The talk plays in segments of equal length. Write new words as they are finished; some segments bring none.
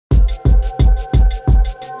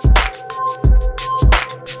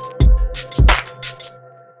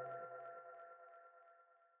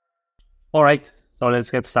All right, so let's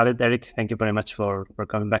get started. Erik, thank you very much for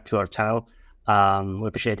coming back to our channel. We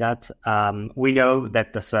appreciate that. We know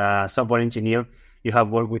that as a software engineer, you have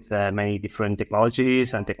worked with many different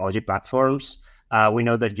technologies and technology platforms. We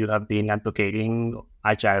know that you have been advocating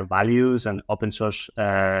agile values and open source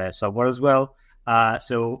software as well.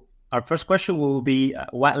 So our first question will be,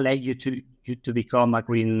 what led you to become a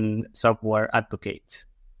green software advocate?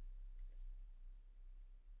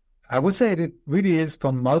 I would say it really is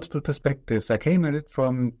from multiple perspectives. I came at it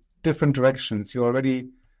from different directions. You already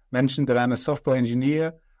mentioned that I'm a software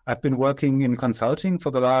engineer. I've been working in consulting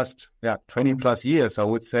for the last 20 plus years, I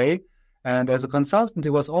would say. And as a consultant,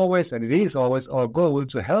 it was always, and it is always, our goal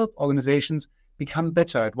to help organizations become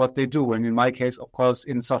better at what they do. And in my case, of course,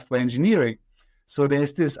 in software engineering. So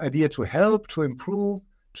there's this idea to help, to improve,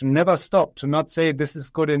 to never stop, to not say this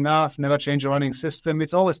is good enough, never change a running system.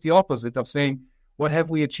 It's always the opposite of saying, what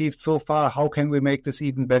have we achieved so far? How can we make this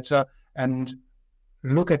even better? And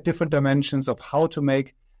look at different dimensions of how to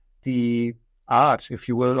make the art, if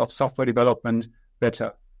you will, of software development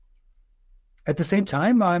better. At the same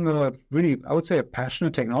time, I'm I would say, a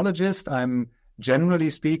passionate technologist. I'm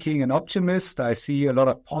generally speaking an optimist. I see a lot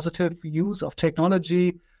of positive use of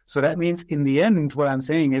technology. So that means in the end, what I'm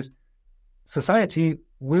saying is society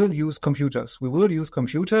will use computers. We will use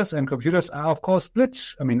computers, and computers are, of course, split.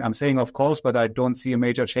 I mean, I'm saying of course, but I don't see a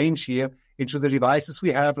major change here into the devices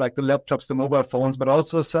we have, like the laptops, the mobile phones, but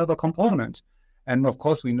also a server component. And of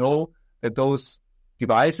course, we know that those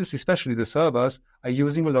devices, especially the servers, are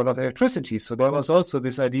using a lot of electricity. So there was also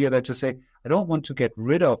this idea that to say, I don't want to get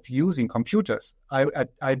rid of using computers.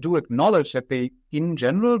 I do acknowledge that they, in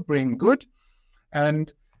general, bring good,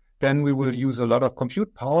 and then we will use a lot of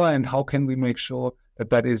compute power. And how can we make sure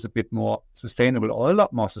that that is a bit more sustainable, or a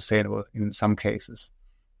lot more sustainable in some cases?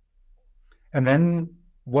 And then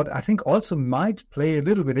what I think also might play a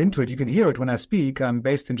little bit into it, you can hear it when I speak. I'm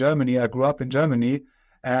based in Germany. I grew up in Germany,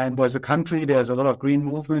 and as a country, there's a lot of green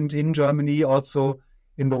movement in Germany, also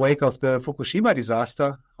in the wake of the Fukushima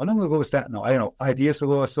disaster. How long ago was that now? I don't know, 5 years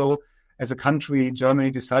ago or so. As a country,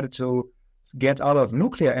 Germany decided to get out of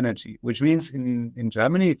nuclear energy, which means in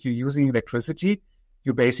Germany, if you're using electricity,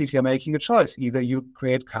 you basically are making a choice. Either you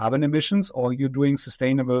create carbon emissions or you're doing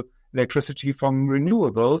sustainable electricity from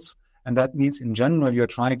renewables. And that means in general, you're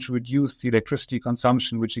trying to reduce the electricity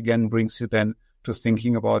consumption, which again brings you then to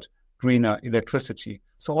thinking about greener electricity.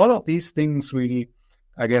 So all of these things really,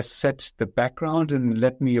 I guess, set the background and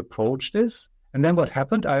let me approach this. And then what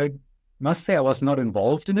happened, I must say I was not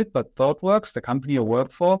involved in it, but Thoughtworks, the company I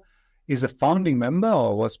work for, is a founding member,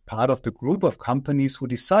 or was part of the group of companies who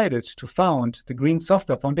decided to found the Green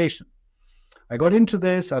Software Foundation. I got into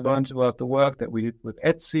this. I learned about the work that we did with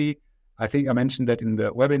Etsy. I think I mentioned that in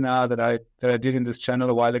the webinar that I did in this channel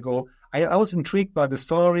a while ago. I was intrigued by the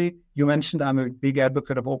story. You mentioned I'm a big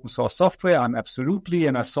advocate of open source software. I'm absolutely.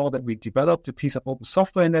 And I saw that we developed a piece of open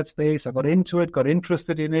software in that space. I got into it, got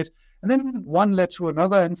interested in it. And then one led to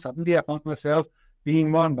another. And suddenly I found myself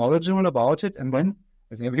being more knowledgeable about it. And then,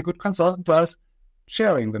 as every good consultant does,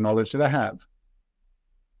 sharing the knowledge that I have.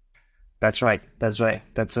 That's right. That's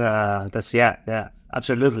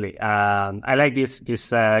absolutely. I like this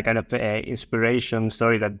kind of inspiration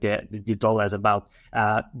story that you told us about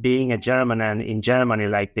being a German, and in Germany,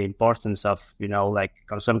 like the importance of like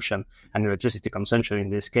consumption and electricity consumption in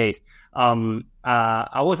this case.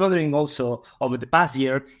 I was wondering also over the past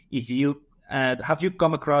year if you. Have you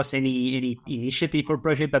come across any initiative or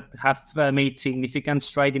project that have made significant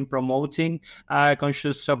stride in promoting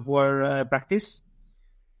conscious software practice?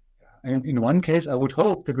 In one case, I would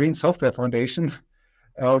hope the Green Software Foundation,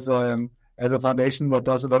 also as a foundation that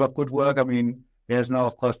does a lot of good work. I mean, there's now,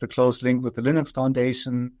 of course, the close link with the Linux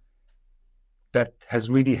Foundation that has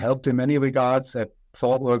really helped in many regards. At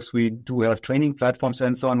Thoughtworks, we do have training platforms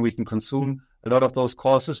and so on. We can consume a lot of those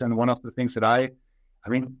courses. And one of the things that I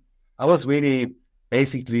was really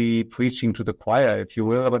basically preaching to the choir, if you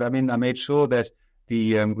will. But I made sure that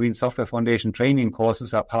the Green Software Foundation training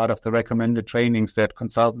courses are part of the recommended trainings that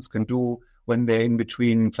consultants can do when they're in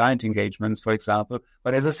between client engagements, for example.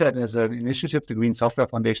 But as I said, as an initiative, the Green Software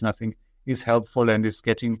Foundation, I think, is helpful and is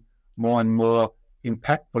getting more and more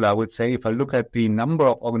impactful, I would say, if I look at the number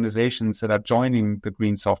of organizations that are joining the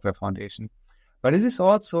Green Software Foundation. But it is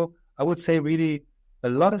also, I would say, really a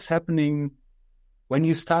lot is happening when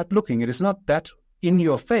you start looking. It is not that in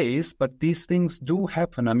your face, but these things do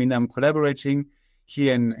happen. I mean, I'm collaborating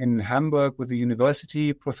here in Hamburg with a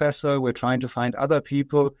university professor. We're trying to find other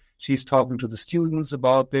people. She's talking to the students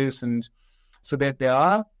about this. And so that there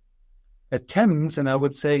are attempts, and I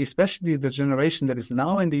would say especially the generation that is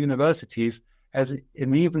now in the universities has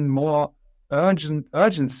an even more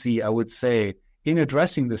urgency, I would say, in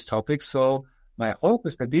addressing this topic. So my hope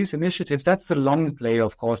is that these initiatives, that's the long play,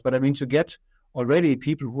 of course, but I mean to get already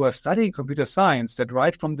people who are studying computer science that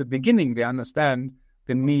right from the beginning, they understand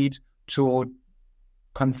the need to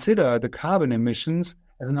consider the carbon emissions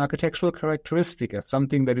as an architectural characteristic, as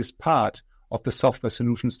something that is part of the software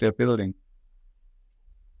solutions they're building.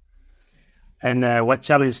 And what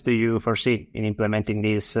challenges do you foresee in implementing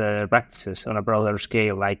these practices on a broader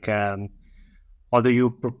scale? Like, how do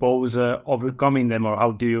you propose overcoming them, or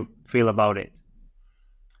how do you feel about it?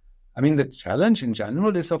 I mean, the challenge in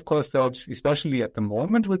general is, of course, that especially at the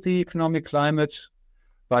moment with the economic climate,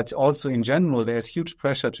 but also in general, there's huge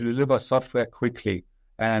pressure to deliver software quickly.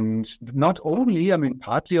 And not only, I mean,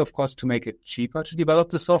 partly, of course, to make it cheaper to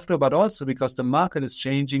develop the software, but also because the market is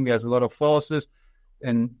changing. There's a lot of forces.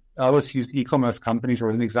 And I always use e-commerce companies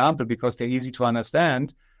as an example because they're easy to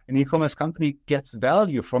understand. An e-commerce company gets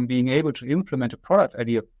value from being able to implement a product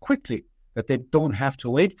idea quickly, that they don't have to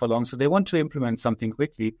wait for long. So they want to implement something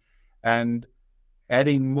quickly. And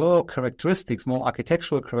adding more characteristics, more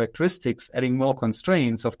architectural characteristics, adding more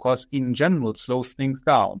constraints, of course, in general, slows things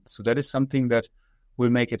down. So that is something that will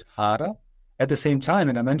make it harder. At the same time,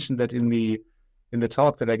 and I mentioned that in the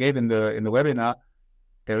talk that I gave in the webinar,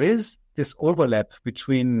 there is this overlap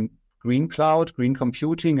between green cloud, green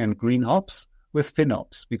computing, and green ops with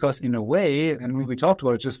FinOps, because in a way, and we talked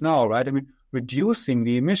about it just now, right? I mean, reducing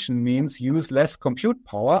the emission means use less compute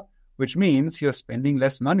power, which means you're spending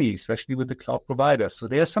less money, especially with the cloud providers. So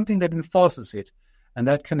there's something that enforces it, and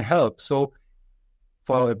that can help. So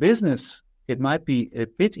for a business, it might be a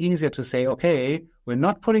bit easier to say, okay, we're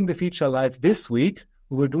not putting the feature live this week.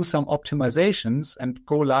 We will do some optimizations and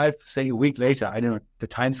go live, say, a week later. I know the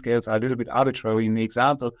timescales are a little bit arbitrary in the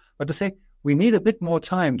example, but to say we need a bit more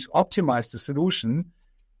time to optimize the solution,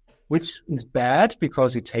 which is bad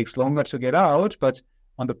because it takes longer to get out. But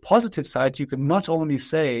on the positive side, you can not only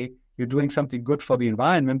say you're doing something good for the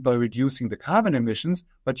environment by reducing the carbon emissions,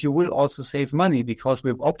 but you will also save money because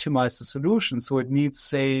we've optimized the solution. So it needs,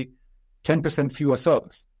 say, 10% fewer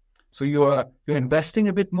servers. So you're investing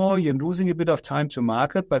a bit more, you're losing a bit of time to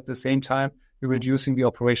market, but at the same time, you're reducing the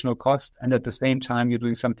operational cost, and at the same time, you're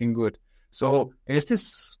doing something good. So there's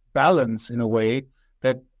this balance in a way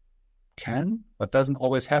that can, but doesn't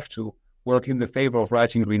always have to, work in the favor of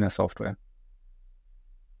writing greener software.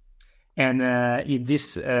 And in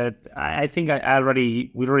this, I think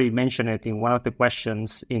we already mentioned it in one of the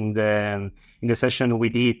questions in the session we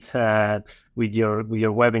did with your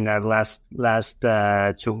webinar last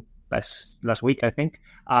week, I think.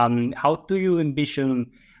 How do you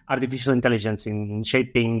envision artificial intelligence in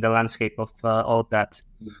shaping the landscape of all that?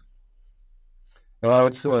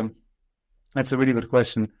 Well, that's a really good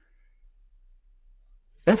question.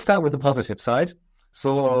 Let's start with the positive side.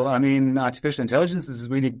 So, I mean, artificial intelligence is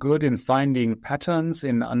really good in finding patterns,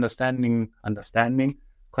 in understanding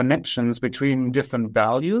connections between different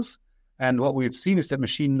values. And what we've seen is that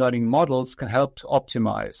machine learning models can help to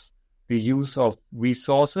optimize the use of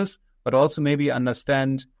resources, but also maybe not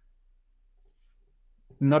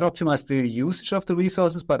optimize the usage of the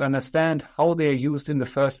resources, but understand how they're used in the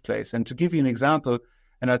first place. And to give you an example,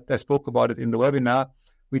 and I spoke about it in the webinar,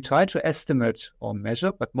 we try to estimate or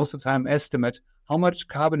measure, but most of the time estimate how much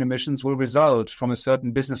carbon emissions will result from a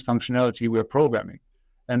certain business functionality we're programming.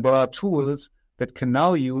 And there are tools that can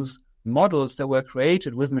now use models that were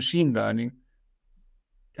created with machine learning.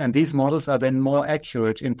 And these models are then more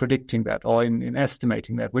accurate in predicting that or in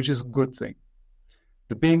estimating that, which is a good thing.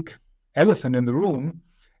 The big elephant in the room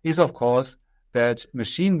is, of course, that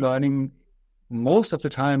machine learning most of the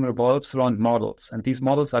time revolves around models. And these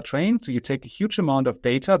models are trained. So you take a huge amount of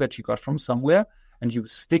data that you got from somewhere and you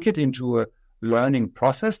stick it into a learning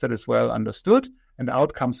process that is well understood. And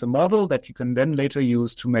out comes a model that you can then later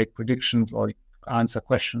use to make predictions or answer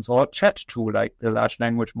questions, or chat tool like the large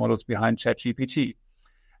language models behind ChatGPT.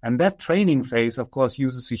 And that training phase, of course,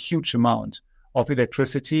 uses a huge amount of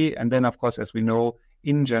electricity. And then, of course, as we know,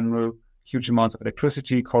 in general, huge amounts of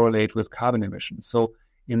electricity correlate with carbon emissions. So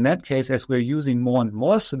in that case, as we're using more and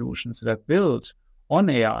more solutions that are built on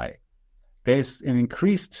AI, there's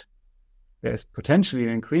potentially an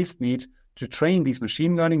increased need to train these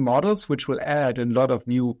machine learning models, which will add a lot of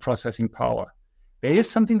new processing power. There is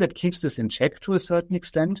something that keeps this in check to a certain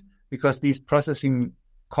extent, because these processing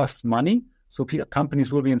cost money. So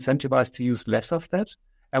companies will be incentivized to use less of that.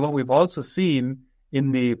 And what we've also seen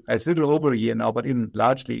it's a little over a year now, but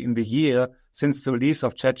largely in the year since the release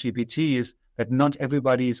of ChatGPT, is that not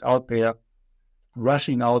everybody is out there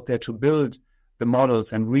rushing out there to build the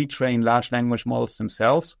models and retrain large language models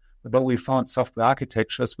themselves, but we found software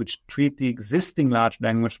architectures which treat the existing large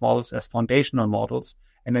language models as foundational models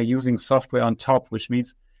and are using software on top, which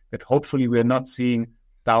means that hopefully we're not seeing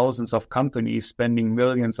thousands of companies spending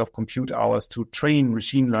millions of compute hours to train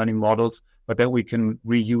machine learning models, but that we can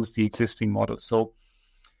reuse the existing models. So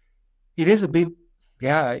it is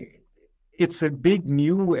it's a big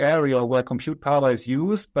new area where compute power is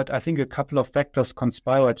used, but I think a couple of factors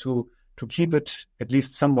conspire to keep it at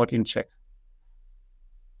least somewhat in check.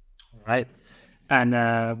 Right. And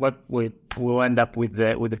we'll end up with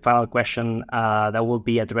the final question that will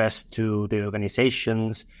be addressed to the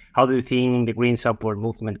organizations. How do you think the green software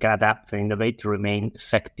movement can adapt and innovate to remain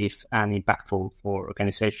effective and impactful for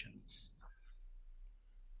organizations?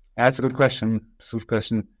 That's a good question.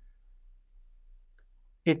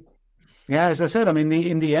 As I said, I mean,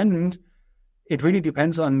 in the end, it really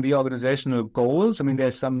depends on the organizational goals. I mean,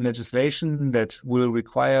 there's some legislation that will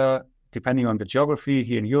require, depending on the geography,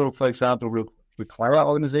 here in Europe, for example, will require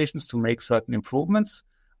organizations to make certain improvements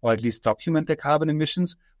or at least document their carbon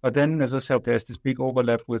emissions. But then, as I said, there's this big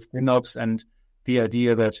overlap with FinOps and the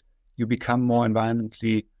idea that you become more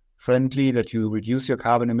environmentally friendly, that you reduce your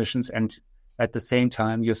carbon emissions, and at the same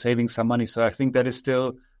time, you're saving some money. So I think that is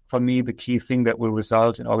still, for me, the key thing that will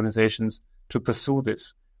result in organizations to pursue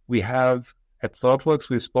this. We have, at Thoughtworks,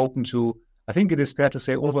 we've spoken to, I think it is fair to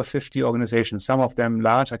say, over 50 organizations, some of them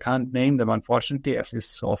large. I can't name them, unfortunately, as is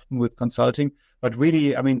so often with consulting. But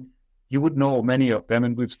really, I mean, you would know many of them,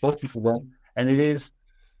 and we've spoken to them. And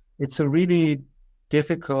it's a really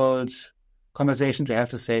difficult conversation to have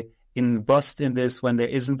to say, invest in this when there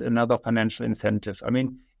isn't another financial incentive. I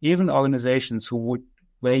mean, even organizations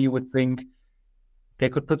where you would think they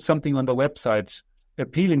could put something on the website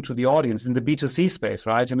appealing to the audience in the B2C space,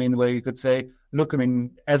 right? I mean, where you could say, look, I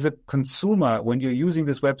mean, as a consumer, when you're using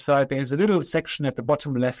this website, there's a little section at the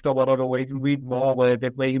bottom left or whatever where you can read more, where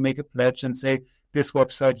you make a pledge and say, this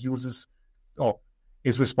website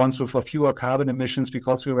is responsible for fewer carbon emissions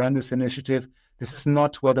because we ran this initiative. This is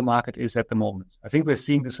not where the market is at the moment. I think we're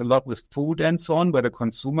seeing this a lot with food and so on, where the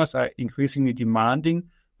consumers are increasingly demanding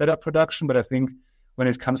better production. But I think when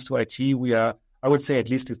it comes to IT, we are, I would say, at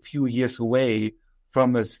least a few years away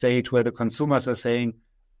from a stage where the consumers are saying,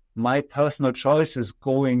 my personal choices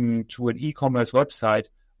going to an e-commerce website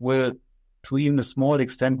will, to even a small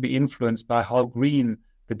extent, be influenced by how green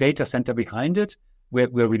the data center behind it. We're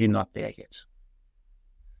really not there yet.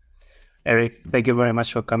 Erik, thank you very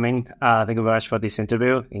much for coming. Thank you very much for this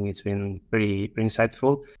interview. I think it's been pretty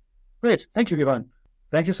insightful. Great. Thank you, Ivan.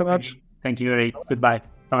 Thank you so much. Thank you, Erik. Goodbye.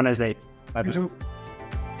 Have a nice day. Bye. You too.